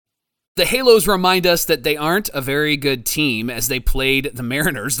The Halos remind us that they aren't a very good team as they played the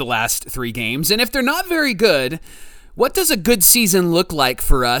Mariners the last 3 games. And if they're not very good, what does a good season look like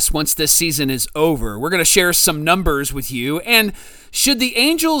for us once this season is over? We're going to share some numbers with you. And should the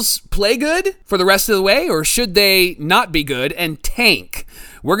Angels play good for the rest of the way, or should they not be good and tank?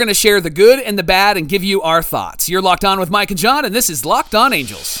 We're going to share the good and the bad and give you our thoughts. You're Locked On with Mike and John, and this is Locked On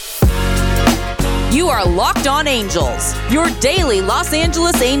Angels. You are Locked On Angels, your daily Los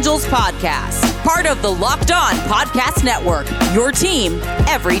Angeles Angels podcast. Part of the Locked On Podcast Network, your team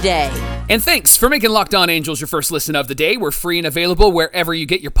every day. And thanks for making Locked On Angels your first listen of the day. We're free and available wherever you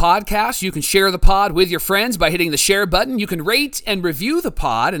get your podcasts. You can share the pod with your friends by hitting the share button. You can rate and review the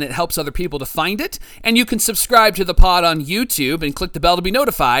pod, and it helps other people to find it. And you can subscribe to the pod on YouTube and click the bell to be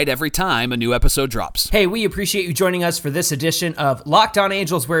notified every time a new episode drops. Hey, we appreciate you joining us for this edition of Locked On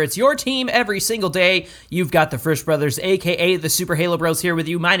Angels, where it's your team every single day. You've got the Frisch Brothers, a.k.a. the Super Halo Bros, here with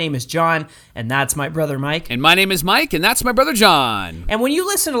you. My name is John, and that's my brother Mike. And my name is Mike, and that's my brother John. And when you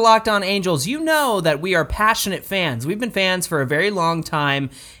listen to Locked On Angels, you know that we are passionate fans. We've been fans for a very long time,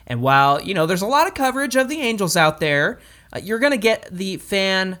 and while, there's a lot of coverage of the Angels out there, you're going to get the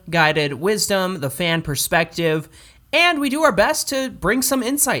fan-guided wisdom, the fan perspective, and we do our best to bring some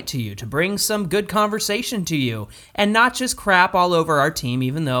insight to you, to bring some good conversation to you, and not just crap all over our team,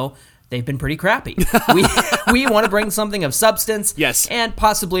 even though they've been pretty crappy. We want to bring something of substance, yes, and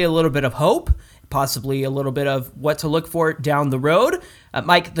possibly a little bit of hope, possibly a little bit of what to look for down the road.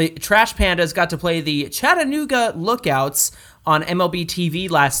 Mike, the Trash Pandas got to play the Chattanooga Lookouts on MLB TV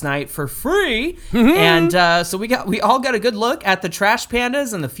last night for free, and so we all got a good look at the Trash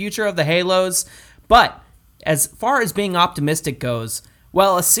Pandas and the future of the Halos. But as far as being optimistic goes,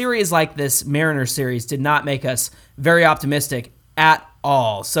 well, a series like this Mariners series did not make us very optimistic at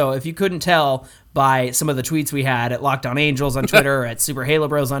all. So if you couldn't tell by some of the tweets we had at Locked On Angels on Twitter, at Super Halo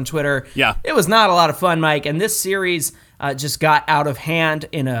Bros on Twitter, it was not a lot of fun, Mike. And this series just got out of hand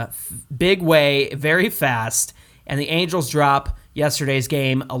in a big way, very fast. And the Angels drop yesterday's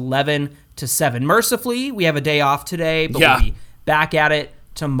game 11-7. Mercifully, we have a day off today, but we'll be back at it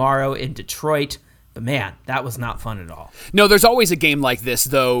tomorrow in Detroit. But man, that was not fun at all. No, there's always a game like this,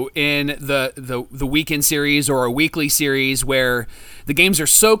 though, in the weekend series or a weekly series where the games are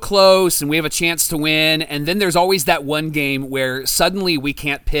so close and we have a chance to win, and then there's always that one game where suddenly we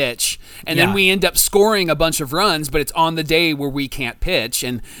can't pitch, and then we end up scoring a bunch of runs, but it's on the day where we can't pitch,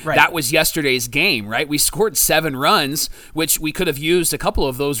 and that was yesterday's game, right? We scored 7 runs, which we could have used a couple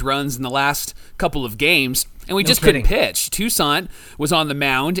of those runs in the last couple of games, and we just couldn't pitch. Toussaint was on the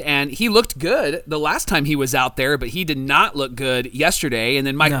mound, and he looked good the last time he was out there, but he did not look good yesterday. And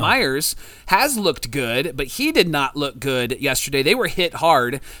then Mike Myers has looked good, but he did not look good yesterday. They were hit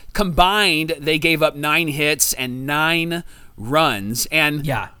hard. Combined, they gave up 9 hits and 9 runs. And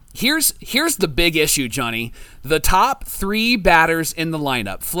here's the big issue, Johnny. The top 3 batters in the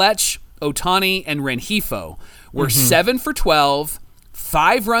lineup, Fletch, Ohtani, and Rengifo, were 7 for 12,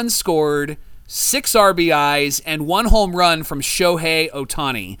 5 runs scored, 6 RBIs, and 1 home run from Shohei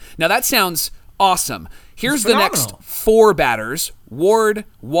Ohtani. Now that sounds awesome. Here's the next 4 batters: Ward,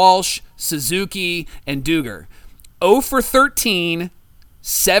 Walsh, Suzuki, and Duger. 0 for 13,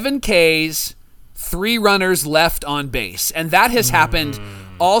 7 Ks, 3 runners left on base. And that has happened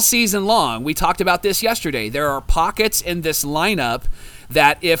all season long. We talked about this yesterday. There are pockets in this lineup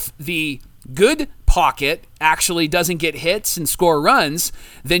that if the good pocket actually doesn't get hits and score runs,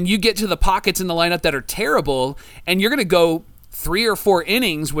 then you get to the pockets in the lineup that are terrible, and you're going to go 3 or 4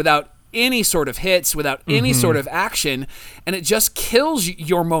 innings without any sort of hits, without any sort of action, and it just kills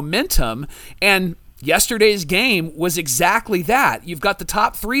your momentum. And yesterday's game was exactly that. You've got the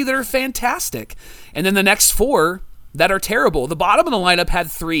top 3 that are fantastic, and then the next 4 that are terrible. The bottom of the lineup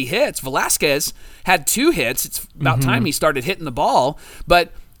had 3 hits. Velasquez had 2 hits. It's about time he started hitting the ball,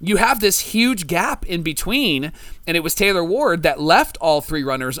 but you have this huge gap in between, and it was Taylor Ward that left all 3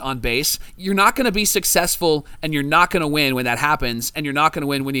 runners on base. You're not going to be successful, and you're not going to win when that happens, and you're not going to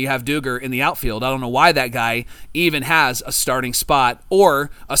win when you have Duger in the outfield. I don't know why that guy even has a starting spot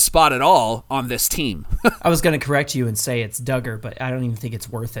or a spot at all on this team. I was going to correct you and say it's Duggar, but I don't even think it's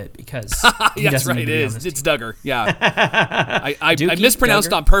worth it because that's right, it is. It's Duggar, yeah. I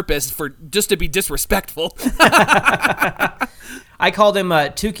mispronounced Duggar on purpose just to be disrespectful. I called him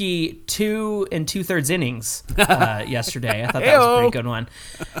Tukey 2 2/3 innings yesterday. I thought that was a pretty good one.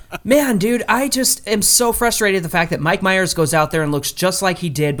 Man, dude, I just am so frustrated at the fact that Mike Myers goes out there and looks just like he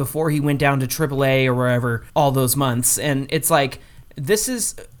did before he went down to AAA or wherever all those months. And it's like, this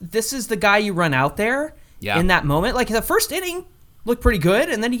is the guy you run out there in that moment. Like the first inning looked pretty good,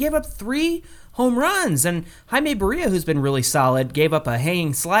 and then he gave up 3 home runs. And Jaime Barria, who's been really solid, gave up a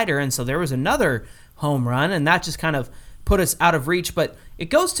hanging slider, and so there was another home run, and that just kind of put us out of reach. But it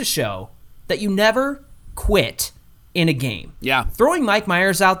goes to show that you never quit in a game. Yeah. Throwing Mike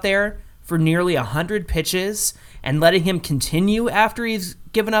Myers out there for nearly 100 pitches and letting him continue after he's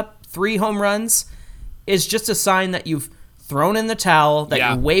given up 3 home runs is just a sign that you've thrown in the towel, that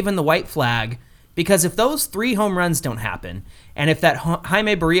you're waving the white flag. Because if those 3 home runs don't happen, and if that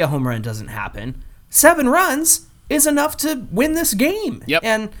Jaime Barria home run doesn't happen, 7 runs is enough to win this game. Yep.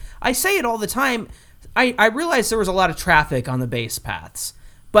 And I say it all the time. I realize there was a lot of traffic on the base paths,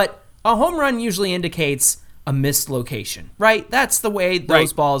 but a home run usually indicates a missed location, right? That's the way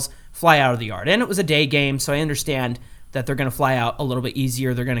those balls fly out of the yard. And it was a day game, so I understand that they're going to fly out a little bit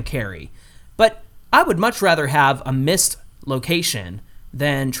easier. They're going to carry. But I would much rather have a missed location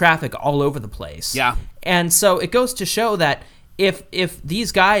than traffic all over the place. Yeah. And so it goes to show that if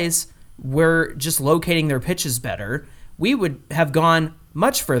these guys were just locating their pitches better, we would have gone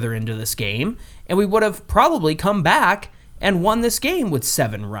much further into this game, and we would have probably come back and won this game with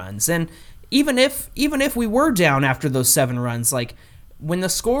 7 runs. And even if we were down after those 7 runs, like when the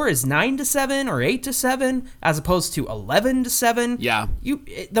score is 9-7 or 8-7 as opposed to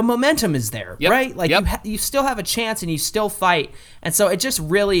 11-7, the momentum is there, right? Like you still have a chance and you still fight. And so it just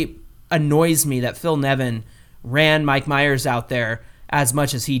really annoys me that Phil Nevin ran Mike Myers out there as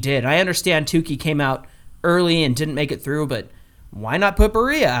much as he did. I understand Tukey came out early and didn't make it through, but why not put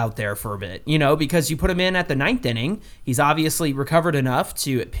Barria out there for a bit? Because you put him in at the 9th inning. He's obviously recovered enough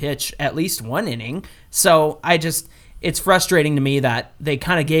to pitch at least 1 inning. So it's frustrating to me that they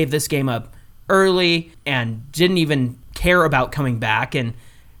kind of gave this game up early and didn't even care about coming back. And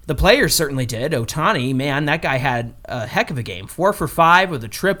the players certainly did. Ohtani, man, that guy had a heck of a game. 4 for 5 with a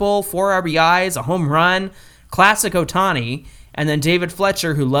triple, 4 RBIs, a home run. Classic Ohtani. And then David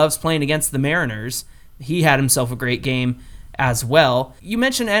Fletcher, who loves playing against the Mariners, he had himself a great game as well. You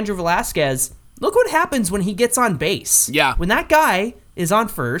mentioned Andrew Velazquez. Look what happens when he gets on base. Yeah. When that guy is on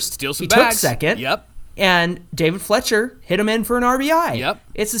first, steals some he bags. took second. Yep. And David Fletcher hit him in for an RBI. Yep.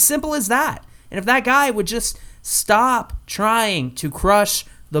 It's as simple as that. And if that guy would just stop trying to crush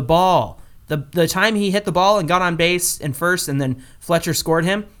the ball, the time he hit the ball and got on base in first and then Fletcher scored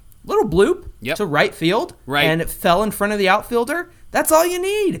him, little bloop to right field, and it fell in front of the outfielder. That's all you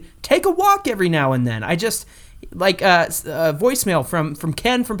need. Take a walk every now and then. I just, like a voicemail from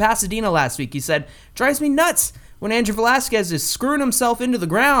Ken from Pasadena last week. He said, drives me nuts when Andrew Velazquez is screwing himself into the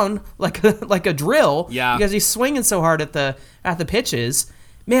ground like a drill because he's swinging so hard at the pitches.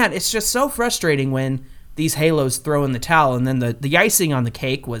 Man, it's just so frustrating when these Halos throw in the towel. And then the icing on the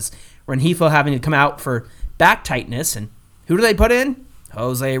cake was Rengifo having to come out for back tightness. And who do they put in?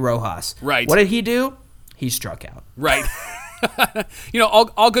 Jose Rojas. Right. What did he do? He struck out. Right.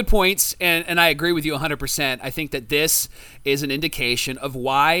 All good points, and I agree with you 100%. I think that this is an indication of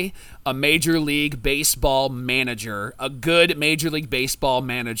why a Major League Baseball manager, a good Major League Baseball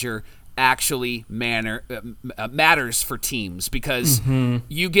manager, actually matters for teams, because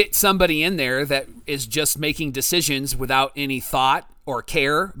you get somebody in there that is just making decisions without any thought or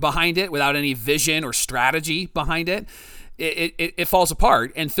care behind it, without any vision or strategy behind it. It falls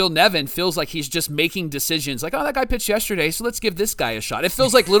apart, and Phil Nevin feels like he's just making decisions like, oh, that guy pitched yesterday, so let's give this guy a shot. It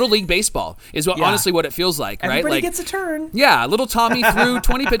feels like Little League Baseball is honestly what it feels like, right? Everybody gets a turn. Yeah, little Tommy threw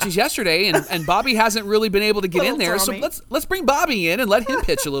 20 pitches yesterday, and Bobby hasn't really been able to get in there, Tommy. so let's bring Bobby in and let him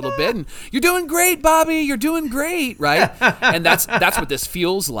pitch a little bit. And you're doing great, Bobby. You're doing great, right? And that's what this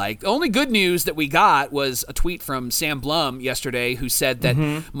feels like. The only good news that we got was a tweet from Sam Blum yesterday, who said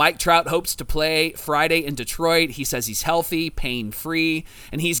that Mike Trout hopes to play Friday in Detroit. He says he's healthy, pain-free,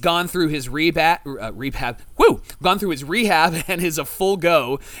 and he's gone through his rehab and is a full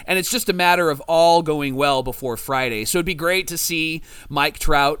go, and it's just a matter of all going well before Friday. So it'd be great to see Mike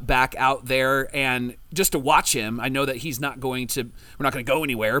Trout back out there, and just to watch him. I know that we're not going to go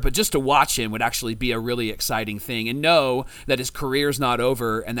anywhere, but just to watch him would actually be a really exciting thing, and know that his career's not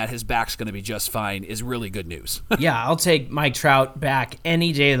over and that his back's going to be just fine is really good news. Yeah, I'll take Mike Trout back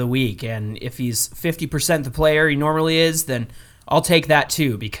any day of the week, and if he's 50% the player he normally is, then I'll take that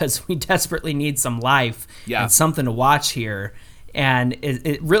too, because we desperately need some life and something to watch here. And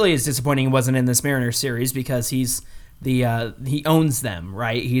it really is disappointing he wasn't in this Mariners series, because he owns them,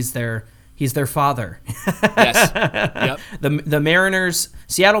 right? He's their father. Yes. Yep. The Mariners,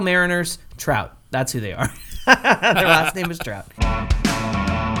 Seattle Mariners, Trout. That's who they are. Their last name is Trout.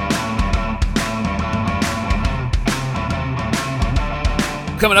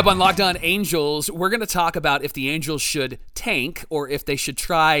 Coming up on Locked On Angels, we're going to talk about if the Angels should tank or if they should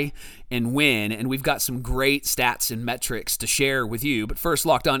try and win. And we've got some great stats and metrics to share with you. But first,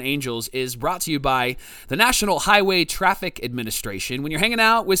 Locked On Angels is brought to you by the National Highway Traffic Administration. When you're hanging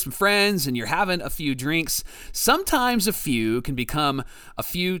out with some friends and you're having a few drinks, sometimes a few can become a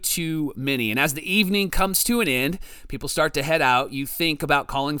few too many. And as the evening comes to an end, people start to head out. You think about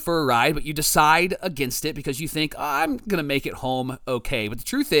calling for a ride, but you decide against it because you think, I'm going to make it home okay. But the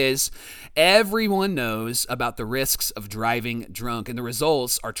truth is, everyone knows about the risks of driving drunk, and the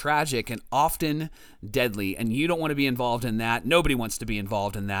results are tragic and often deadly, and you don't want to be involved in that. Nobody wants to be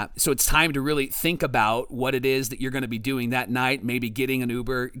involved in that. So it's time to really think about what it is that you're going to be doing that night, maybe getting an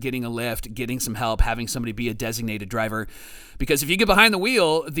Uber, getting a Lyft, getting some help, having somebody be a designated driver. Because if you get behind the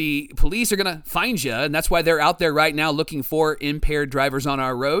wheel, the police are going to find you, and that's why they're out there right now looking for impaired drivers on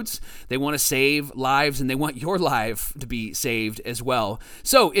our roads. They want to save lives, and they want your life to be saved as well.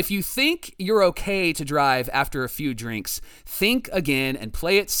 So if you think you're okay to drive after a few drinks, think again and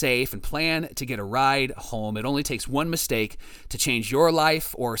play it safe and plan to get a ride home. It only takes one mistake to change your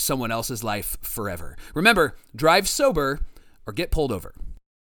life or someone else's life forever. Remember, drive sober or get pulled over.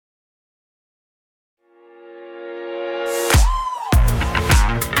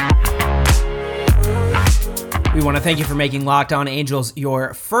 We want to thank you for making Locked On Angels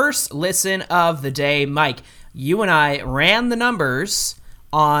your first listen of the day. Mike, you and I ran the numbers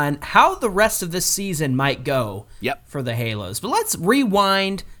on how the rest of this season might go for the Halos. But let's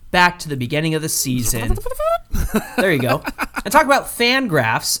rewind back to the beginning of the season. There you go. And talk about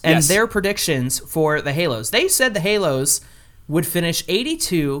Fangraphs and their predictions for the Halos. They said the Halos would finish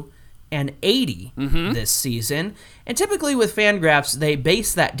 82 and 80 this season. And typically with Fangraphs, they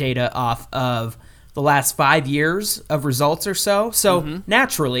base that data off of the last 5 years of results or so. So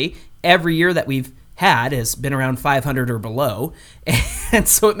naturally, every year that we've had has been around 500 or below. And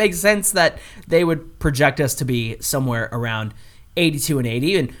so it makes sense that they would project us to be somewhere around 82 and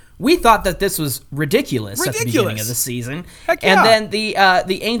 80. And we thought that this was ridiculous at the beginning of the season. Heck yeah. And then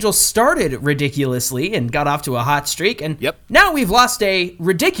the Angels started ridiculously and got off to a hot streak. And now we've lost a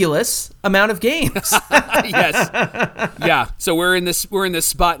ridiculous amount of games. Yes. Yeah. So we're in this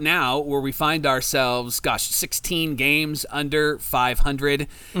spot now where we find ourselves, 16 games under 500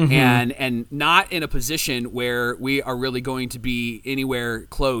 and not in a position where we are really going to be anywhere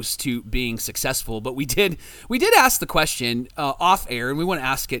close to being successful. But we did ask the question off air, and we want to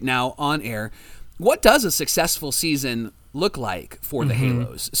ask it now on air. What does a successful season look like for the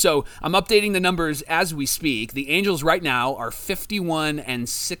Halos? So I'm updating the numbers as we speak. The Angels right now are 51 and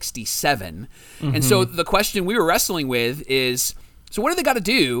 67. And so the question we were wrestling with is, so what do they got to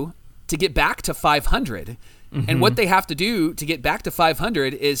do to get back to 500? And what they have to do to get back to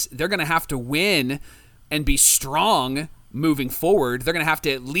 500 is they're going to have to win and be strong moving forward. They're going to have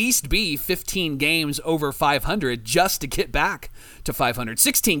to at least be 15 games over 500 just to get back to 500.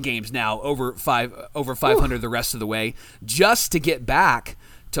 16 games now over 500 the rest of the way just to get back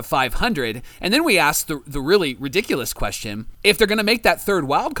to 500. And then we asked the really ridiculous question, if they're going to make that third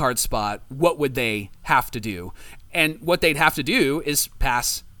wild card spot, what would they have to do? And what they'd have to do is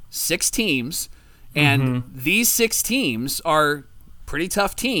pass 6 teams, and these 6 teams are pretty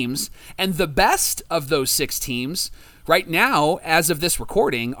tough teams, and the best of those 6 teams right now, as of this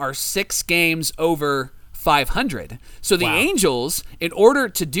recording, are 6 games over 500. So the Angels, in order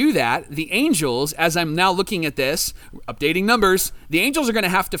to do that, the Angels, as I'm now looking at this, updating numbers, the Angels are going to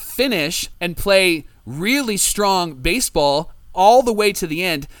have to finish and play really strong baseball all the way to the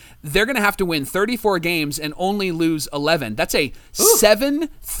end. They're going to have to win 34 games and only lose 11. That's a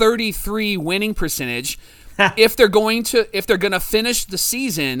 .733 winning percentage. if they're going to finish the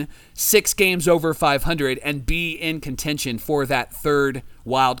season 6 games over 500 and be in contention for that third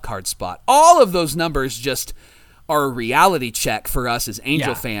wild card spot. All of those numbers just are a reality check for us as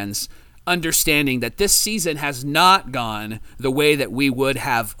Angel fans, understanding that this season has not gone the way that we would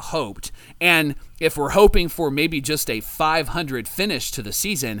have hoped. And if we're hoping for maybe just a 500 finish to the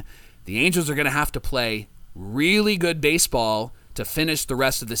season, the Angels are going to have to play really good baseball to finish the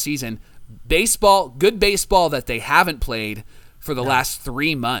rest of the season. Good baseball that they haven't played for the last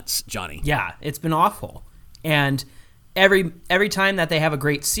 3 months, Johnny. Yeah, it's been awful. And every time that they have a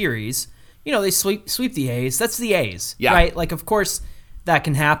great series, they sweep the A's. That's the A's, right? Like, of course, that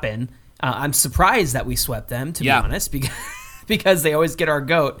can happen. I'm surprised that we swept them, to be honest, because they always get our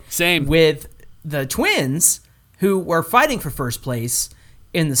goat. Same with the Twins, who were fighting for first place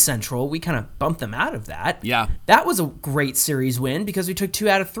in the Central. We kind of bumped them out of that. Yeah. That was a great series win because we took 2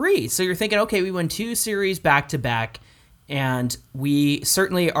 out of 3. So you're thinking, okay, we won 2 series back-to-back, and we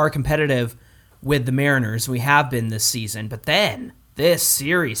certainly are competitive with the Mariners. We have been this season. But then this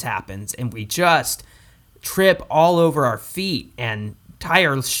series happens, and we just trip all over our feet and tie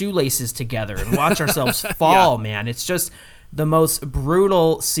our shoelaces together and watch ourselves fall, man. It's just the most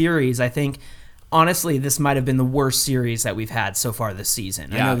brutal series. I think, honestly, this might have been the worst series that we've had so far this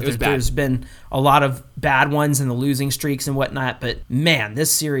season. Yeah, I know it was bad. There's been a lot of bad ones and the losing streaks and whatnot, but man,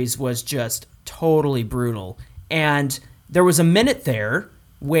 this series was just totally brutal. And there was a minute there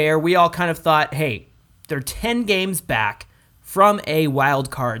where we all kind of thought, hey, they're 10 games back from a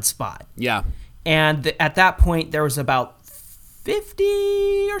wild card spot. Yeah. And at that point, there was about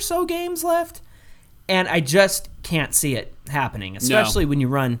 50 or so games left. And I just can't see it happening, especially when you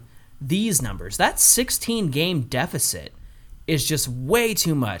run these numbers. That 16-game deficit is just way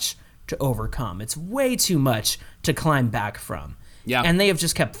too much to overcome. It's way too much to climb back from. Yeah. And they have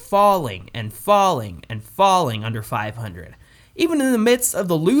just kept falling and falling and falling under 500. Even in the midst of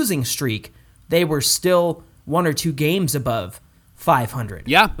the losing streak, they were still 1 or 2 games above 500.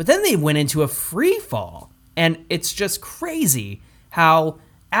 Yeah. But then they went into a free fall. And it's just crazy how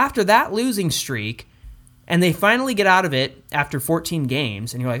after that losing streak, and they finally get out of it after 14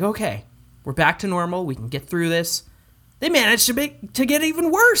 games, and you're like, okay, we're back to normal. We can get through this. They managed to get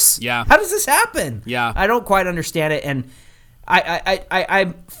even worse. Yeah. How does this happen? Yeah. I don't quite understand it. And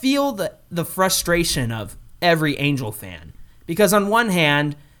I feel the frustration of every Angel fan. Because on one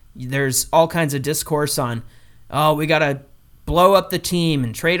hand, there's all kinds of discourse on, oh, we got to blow up the team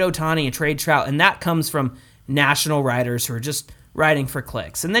and trade Ohtani and trade Trout. And that comes from national writers who are just writing for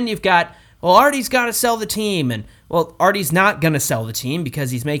clicks. And then you've got, well, Artie's got to sell the team. And, well, Artie's not going to sell the team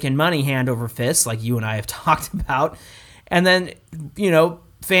because he's making money hand over fist, like you and I have talked about. And then,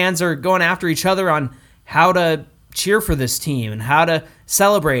 fans are going after each other on how to cheer for this team and how to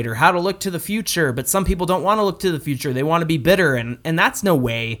celebrate or how to look to the future. But some people don't want to look to the future. They want to be bitter. And that's no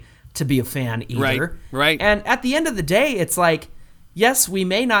way to be a fan either. Right. And at the end of the day, it's like, yes, we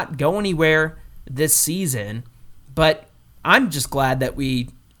may not go anywhere this season, but I'm just glad that we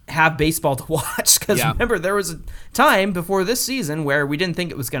have baseball to watch, because remember, there was a time before this season where we didn't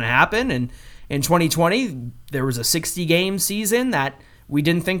think it was going to happen, and in 2020 there was a 60-game season that we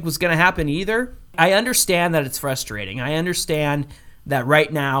didn't think was going to happen either. I understand that it's frustrating. I understand that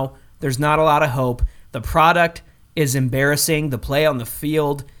right now there's not a lot of hope. The product is embarrassing. The play on the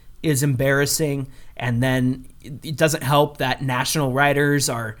field is embarrassing, and then it doesn't help that national writers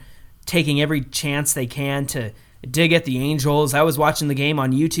are taking every chance they can to dig at the Angels. I was watching the game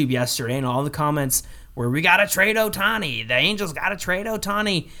on YouTube yesterday, and all the comments were, we got to trade Ohtani. The Angels got to trade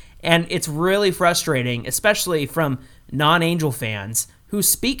Ohtani. And it's really frustrating, especially from non-Angel fans who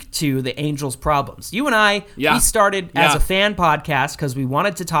speak to the Angels' problems. You and I, we started as a fan podcast because we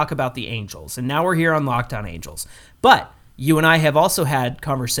wanted to talk about the Angels, and now we're here on Locked On Angels. But you and I have also had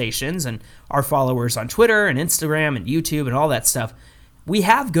conversations, and our followers on Twitter and Instagram and YouTube and all that stuff, we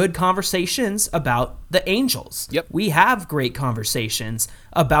have good conversations about the Angels. Yep. We have great conversations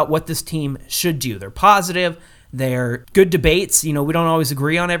about what this team should do. They're positive. They're good debates. We don't always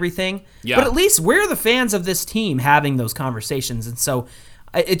agree on everything. Yeah. But at least we're the fans of this team having those conversations. And so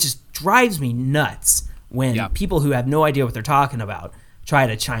it just drives me nuts when people who have no idea what they're talking about try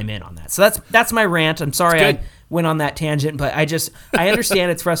to chime in on that. So that's my rant. I'm sorry I went on that tangent, but I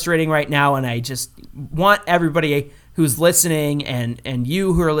understand it's frustrating right now, and I just want everybody who's listening and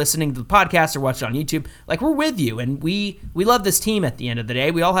you who are listening to the podcast or watching on YouTube, like, we're with you, and we love this team at the end of the day.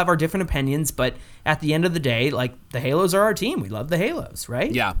 We all have our different opinions, but at the end of the day, like, the Halos are our team. We love the Halos,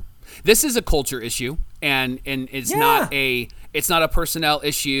 right? Yeah. This is a culture issue, and it's not a personnel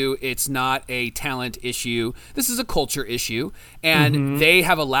issue. It's not a talent issue. This is a culture issue, and they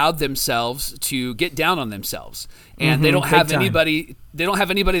have allowed themselves to get down on themselves, and they don't have anybody. They don't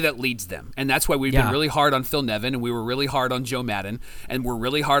have anybody that leads them, and that's why we've been really hard on Phil Nevin, and we were really hard on Joe Madden, and we're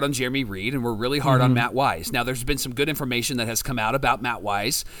really hard on Jeremy Reed, and we're really hard on Matt Wise. Now, there's been some good information that has come out about Matt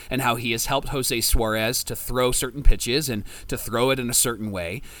Wise and how he has helped Jose Suarez to throw certain pitches and to throw it in a certain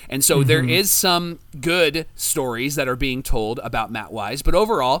way, and so there is some good stories that are being told about Matt Wise, but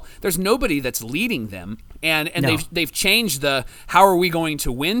overall, there's nobody that's leading them. And they've changed the how are we going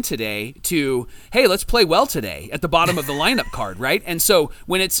to win today to, hey, let's play well today at the bottom of the lineup card, right? And so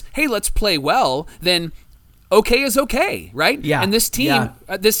when it's, hey, let's play well, then okay is okay, right? Yeah. And this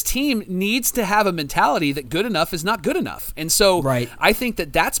team needs to have a mentality that good enough is not good enough. And so I think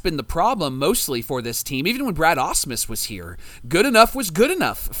that's been the problem mostly for this team. Even when Brad Ausmus was here, good enough was good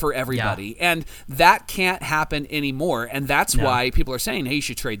enough for everybody. Yeah. And that can't happen anymore. And that's why people are saying, hey, you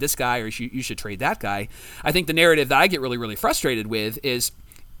should trade this guy or you should trade that guy. I think the narrative that I get really, really frustrated with is,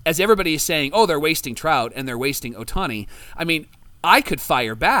 as everybody is saying, oh, they're wasting Trout and they're wasting Ohtani. I mean, I could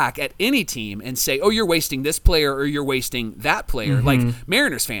fire back at any team and say, oh, you're wasting this player or you're wasting that player, like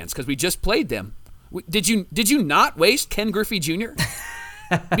Mariners fans, because we just played them. Did you not waste Ken Griffey Jr.?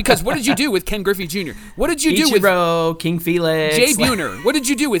 Because what did you do with Ken Griffey Jr.? What did you do with King Felix, Jay Buhner? What did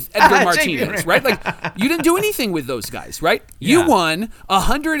you do with Edgar Martinez? Right, like you didn't do anything with those guys, right? You won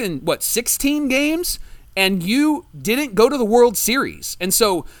 116 games, and you didn't go to the World Series, and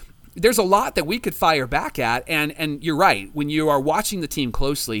so there's a lot that we could fire back at. And you're right, when you are watching the team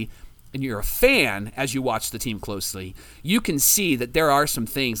closely, and you're a fan as you watch the team closely, you can see that there are some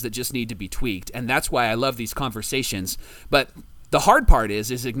things that just need to be tweaked, and that's why I love these conversations. But the hard part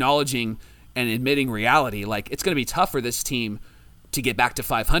is acknowledging and admitting reality. Like, it's going to be tough for this team to get back to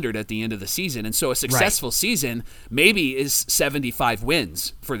 500 at the end of the season. And so a successful season maybe is 75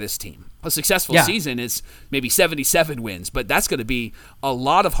 wins for this team. A successful season is maybe 77 wins, but that's going to be a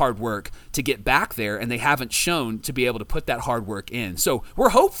lot of hard work to get back there, and they haven't shown to be able to put that hard work in. So we're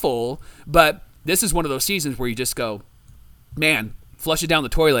hopeful, but this is one of those seasons where you just go, man, flush it down the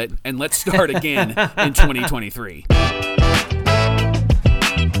toilet, and let's start again in 2023.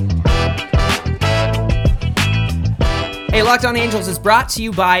 Hey, Locked On Angels is brought to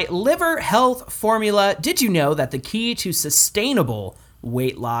you by Liver Health Formula. Did you know that the key to sustainable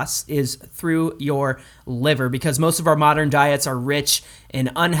weight loss is through your liver? Because most of our modern diets are rich in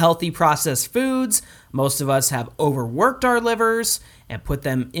unhealthy processed foods. Most of us have overworked our livers and put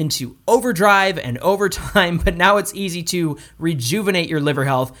them into overdrive and overtime, but now it's easy to rejuvenate your liver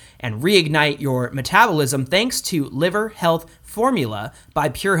health and reignite your metabolism thanks to Liver Health Formula by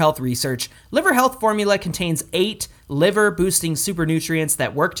Pure Health Research. Liver Health Formula contains 8 liver-boosting super nutrients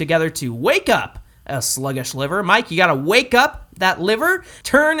that work together to wake up a sluggish liver. Mike, you got to wake up that liver.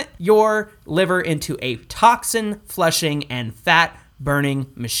 Turn your liver into a toxin-flushing and fat-burning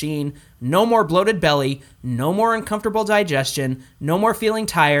machine. No more bloated belly, no more uncomfortable digestion, no more feeling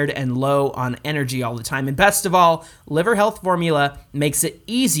tired and low on energy all the time. And best of all, Liver Health Formula makes it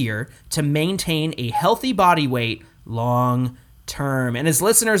easier to maintain a healthy body weight long term. And as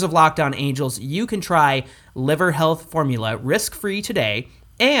listeners of Locked On Angels, you can try Liver Health Formula risk-free today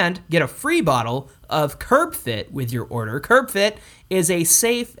and get a free bottle of CurbFit with your order. CurbFit is a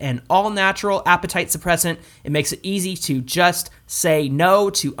safe and all-natural appetite suppressant. It makes it easy to just say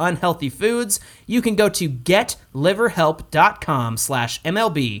no to unhealthy foods. You can go to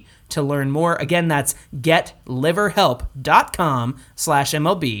getliverhelp.com/MLB to learn more. Again, that's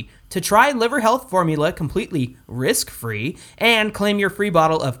getliverhelp.com/MLB to try Liver Health Formula completely risk-free and claim your free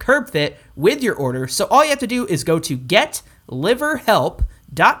bottle of CurbFit with your order. So all you have to do is go to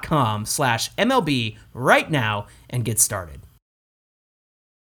getliverhelp.com/MLB right now and get started.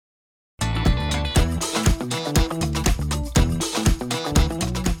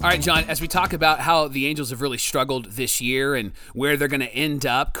 All right, John, as we talk about how the Angels have really struggled this year and where they're going to end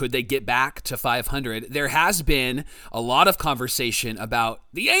up, could they get back to 500? There has been a lot of conversation about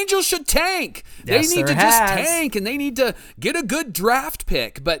the Angels should tank. Yes, they need to just tank, and they need to get a good draft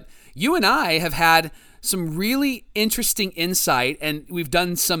pick. But you and I have had some really interesting insight, and we've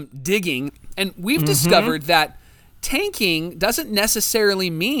done some digging, and we've discovered that tanking doesn't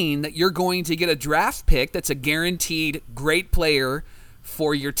necessarily mean that you're going to get a draft pick that's a guaranteed great player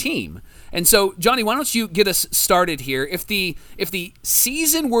for your team. And so, Johnny, why don't you get us started here? If the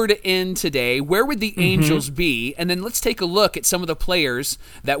season were to end today, where would the Angels be? And then let's take a look at some of the players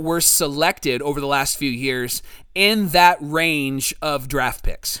that were selected over the last few years in that range of draft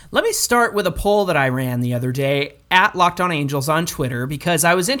picks. Let me start with a poll that I ran the other day at Locked On Angels on Twitter because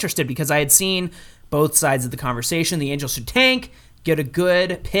I was interested because I had seen both sides of the conversation. The Angels should tank, get a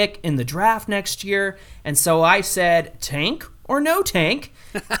good pick in the draft next year. And so I said, tank or no tank?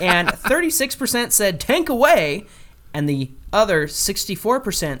 And 36% said tank away, and the other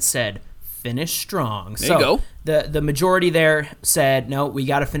 64% said finish strong. There you go. The majority there said, no, we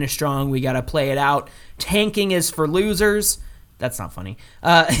got to finish strong. We got to play it out. Tanking is for losers. That's not funny.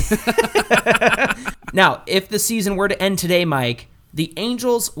 Now, if the season were to end today, Mike, the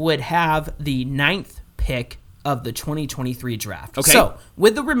Angels would have the 9th pick of the 2023 draft. Okay. So,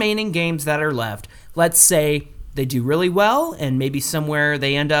 with the remaining games that are left, let's say they do really well, and maybe somewhere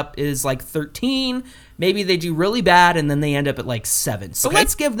they end up is like 13. Maybe they do really bad, and then they end up at like 7. So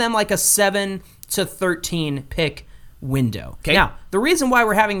let's give them like a 7 to 13 pick window. Okay. Now, the reason why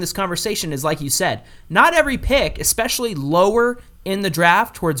we're having this conversation is, like you said, not every pick, especially lower in the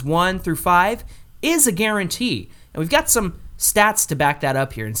draft towards 1 through 5, is a guarantee. And we've got some stats to back that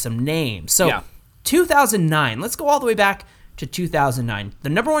up here and some names. So 2009, let's go all the way back to 2009. The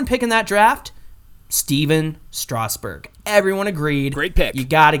number 1 pick in that draft, Steven Strasburg. Everyone agreed. Great pick. You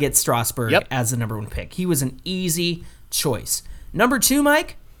got to get Strasburg as the number 1 pick. He was an easy choice. Number 2,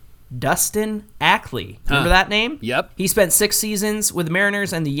 Mike, Dustin Ackley. Remember that name? Yep. He spent 6 seasons with the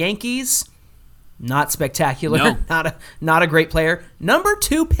Mariners and the Yankees. Not spectacular. No. Not a great player. Number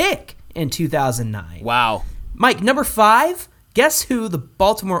 2 pick in 2009. Wow. Mike, number 5. Guess who the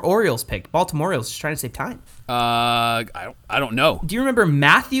Baltimore Orioles picked? Baltimore Orioles just trying to save time. I don't know. Do you remember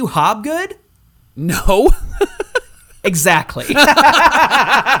Matthew Hobgood? No. Exactly.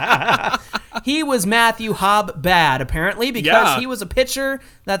 He was Matthew Hobb-Bad, apparently, because he was a pitcher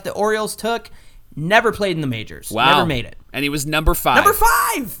that the Orioles took, never played in the majors. Wow. Never made it. And he was number 5. Number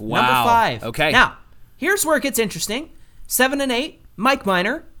 5! Wow. Number 5. Okay. Now, here's where it gets interesting. 7 and 8, Mike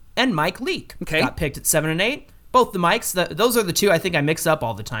Minor and Mike Leake. Okay. Got picked at 7 and 8. Both the Mikes. Those are the two I think I mix up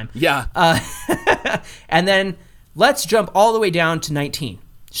all the time. Yeah. And then let's jump all the way down to 19.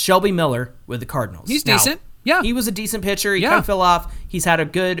 Shelby Miller with the Cardinals. He's decent. Yeah. He was a decent pitcher. He kind of fell off. He's had a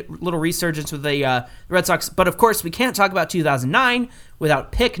good little resurgence with the Red Sox. But, of course, we can't talk about 2009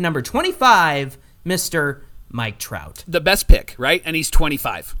 without pick number 25, Mr. Mike Trout. The best pick, right? And he's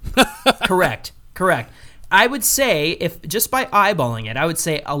 25. Correct. I would say, if just by eyeballing it, I would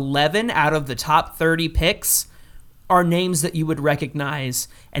say 11 out of the top 30 picks are names that you would recognize,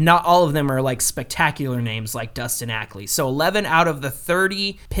 and not all of them are like spectacular names like Dustin Ackley. So 11 out of the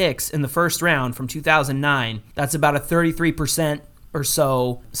 30 picks in the first round from 2009, that's about a 33% or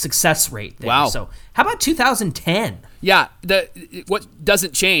so success rate there. Wow. So how about 2010? Yeah, what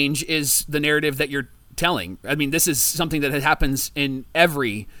doesn't change is the narrative that you're telling. I mean, this is something that happens in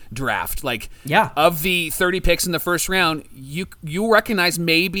every draft. Like, of the 30 picks in the first round, you recognize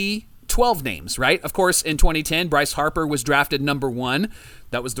maybe 12 names, right? Of course, in 2010, Bryce Harper was drafted number 1.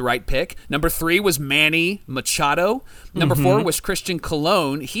 That was the right pick. Number 3 was Manny Machado. Number 4 was Christian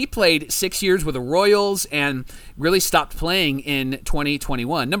Colon. He played 6 years with the Royals and really stopped playing in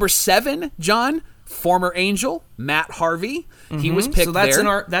 2021. Number 7, John, former Angel, Matt Harvey. He was picked so that's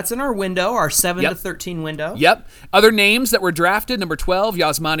there. That's in our window, our 7 to 13 window. Yep. Other names that were drafted, number 12,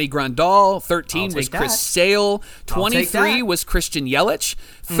 Yasmani Grandal. 13 was Chris Sale. 23 was Christian Yelich.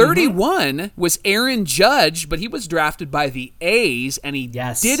 31 was Aaron Judge, but he was drafted by the A's, and he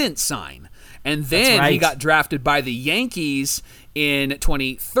didn't sign. And then he got drafted by the Yankees in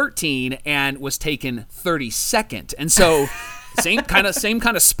 2013 and was taken 32nd. And so... Same kind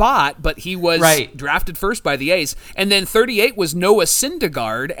of spot, but he was drafted first by the A's. And then 38 was Noah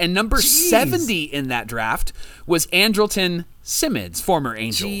Syndergaard, and number 70 in that draft was Andrelton Simmons, former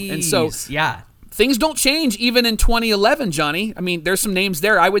Angel. And so things don't change even in 2011, Johnny. I mean, there's some names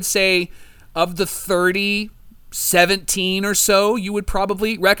there. I would say of the 30, 17 or so, you would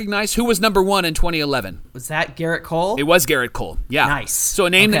probably recognize. Who was number 1 in 2011? Was that Garrett Cole? It was Garrett Cole, yeah. Nice. So a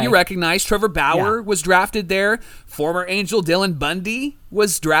name that you recognize. Trevor Bauer was drafted there. Former Angel Dylan Bundy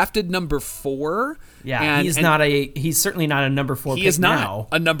was drafted number 4. Yeah, and he's certainly not a number 4 pick now. He is not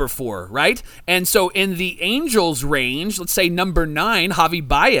a number 4, right? And so in the Angels range, let's say number 9, Javi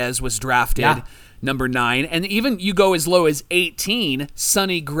Baez was drafted number 9. And even you go as low as 18,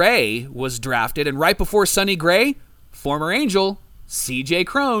 Sonny Gray was drafted. And right before Sonny Gray, former Angel, CJ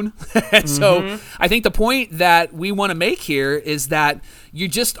Cron. So I think the point that we want to make here is that you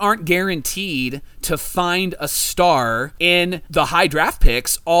just aren't guaranteed to find a star in the high draft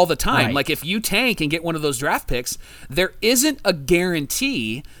picks all the time. Right. Like if you tank and get one of those draft picks, there isn't a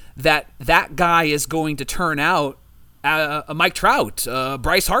guarantee that that guy is going to turn out a Mike Trout,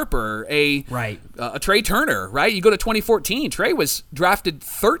 Bryce Harper, a Trey Turner, right? You go to 2014, Trey was drafted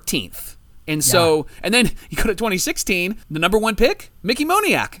 13th. And so, and then you go to 2016, the number 1 pick, Mickey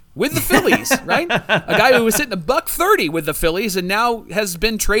Moniak with the Phillies, right? A guy who was hitting $130 with the Phillies and now has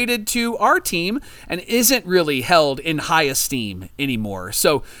been traded to our team and isn't really held in high esteem anymore.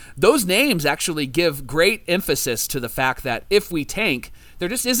 So those names actually give great emphasis to the fact that if we tank, there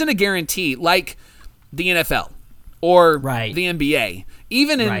just isn't a guarantee like the NFL or the NBA.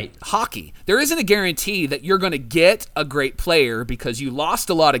 Even in hockey, there isn't a guarantee that you're going to get a great player because you lost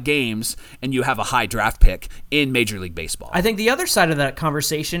a lot of games and you have a high draft pick in Major League Baseball. I think the other side of that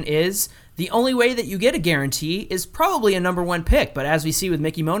conversation is the only way that you get a guarantee is probably a number 1 pick. But as we see with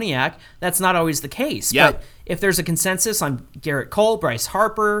Mickey Moniak, that's not always the case. Yeah. But if there's a consensus on Garrett Cole, Bryce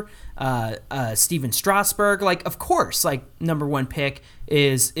Harper, Steven Strasburg, like, of course, like, number 1 pick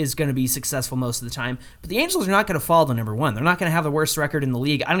is going to be successful most of the time. But the Angels are not going to fall to number 1. They're not going to have the worst record in the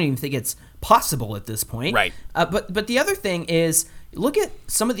league. I don't even think it's possible at this point. Right. But the other thing is, look at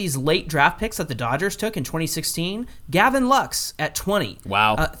some of these late draft picks that the Dodgers took in 2016. Gavin Lux at 20.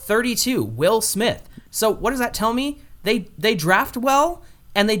 Wow. 32, Will Smith. So what does that tell me? They draft well,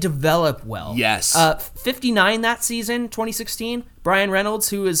 and they develop well. Yes. 59 that season, 2016. Brian Reynolds,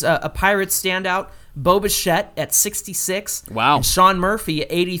 who is a Pirates standout. Bo Bichette at 66. Wow. And Sean Murphy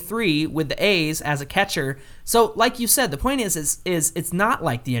at 83 with the A's as a catcher. So, like you said, the point is it's not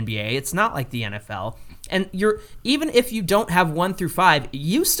like the NBA. It's not like the NFL. And even if you don't have 1 through 5,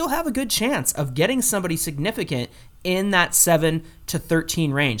 you still have a good chance of getting somebody significant in that 7 to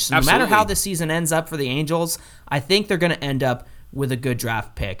 13 range. So no matter how the season ends up for the Angels, I think they're going to end up with a good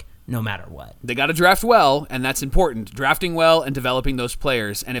draft pick no matter what. They got to draft well, and that's important. Drafting well and developing those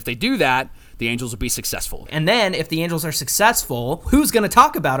players. And if they do that, the Angels will be successful. And then if the Angels are successful, who's going to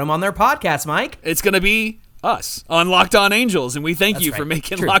talk about them on their podcast, Mike? It's going to be us on Locked On Angels, and we thank you for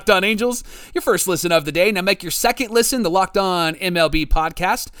making Locked On Angels your first listen of the day. Now make your second listen, the Locked On MLB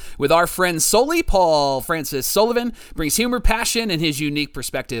podcast with our friend Sully. Paul Francis Sullivan brings humor, passion, and his unique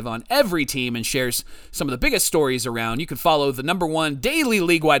perspective on every team and shares some of the biggest stories around. You can follow the #1 daily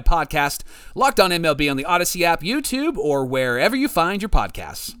league-wide podcast, Locked On MLB, on the Odyssey app, YouTube, or wherever you find your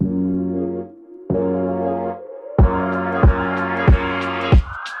podcasts.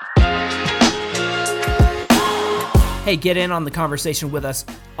 Hey, get in on the conversation with us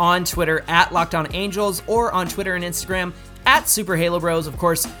on Twitter at Locked On Angels or on Twitter and Instagram at Super Halo Bros. Of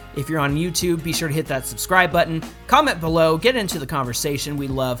course, if you're on YouTube, be sure to hit that subscribe button. Comment below. Get into the conversation. We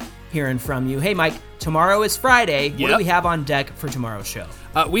love hearing from you. Hey, Mike, tomorrow is Friday. What do we have on deck for tomorrow's show?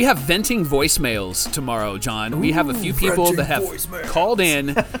 We have venting voicemails tomorrow, John. We have a few people that have called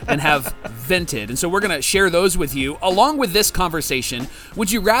in and have vented. And so we're going to share those with you. Along with this conversation,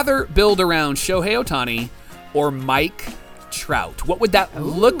 would you rather build around Shohei Ohtani or Mike Trout? What would that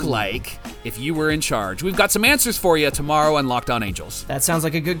look like if you were in charge? We've got some answers for you tomorrow on Locked On Angels. That sounds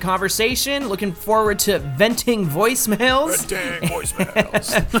like a good conversation. Looking forward to venting voicemails. Venting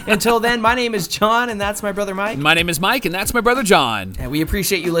voicemails. Until then, my name is John, and that's my brother Mike. My name is Mike, and that's my brother John. And we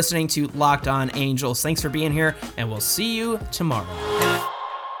appreciate you listening to Locked On Angels. Thanks for being here, and we'll see you tomorrow.